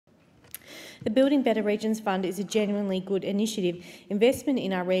The Building Better Regions Fund is a genuinely good initiative. Investment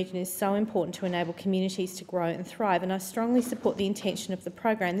in our region is so important to enable communities to grow and thrive, and I strongly support the intention of the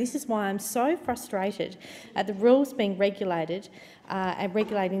program. This is why I'm so frustrated at the rules being regulated and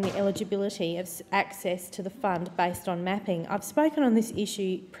regulating the eligibility of access to the fund based on mapping. I've spoken on this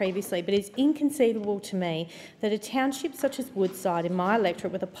issue previously, but it's inconceivable to me that a township such as Woodside in my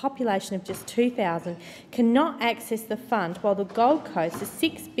electorate, with a population of just 2,000, cannot access the fund while the Gold Coast, the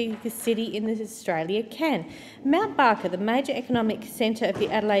sixth biggest city in Australia, can. Mount Barker, the major economic centre of the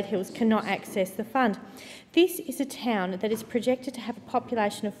Adelaide Hills, cannot access the fund. This is a town that is projected to have a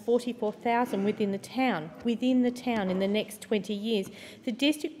population of 44,000 within the town in the next 20 years. The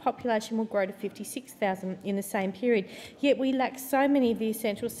district population will grow to 56,000 in the same period, yet we lack so many of the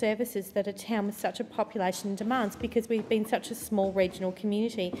essential services that a town with such a population demands because we've been such a small regional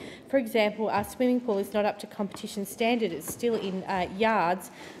community. For example, our swimming pool is not up to competition standard. It's still in yards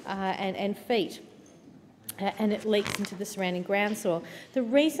and feet. And it leaks into the surrounding ground soil. The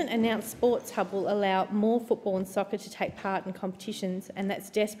recent announced sports hub will allow more football and soccer to take part in competitions, and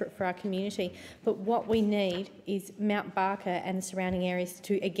that's desperate for our community. But what we need is Mount Barker and the surrounding areas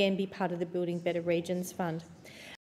to again be part of the Building Better Regions Fund.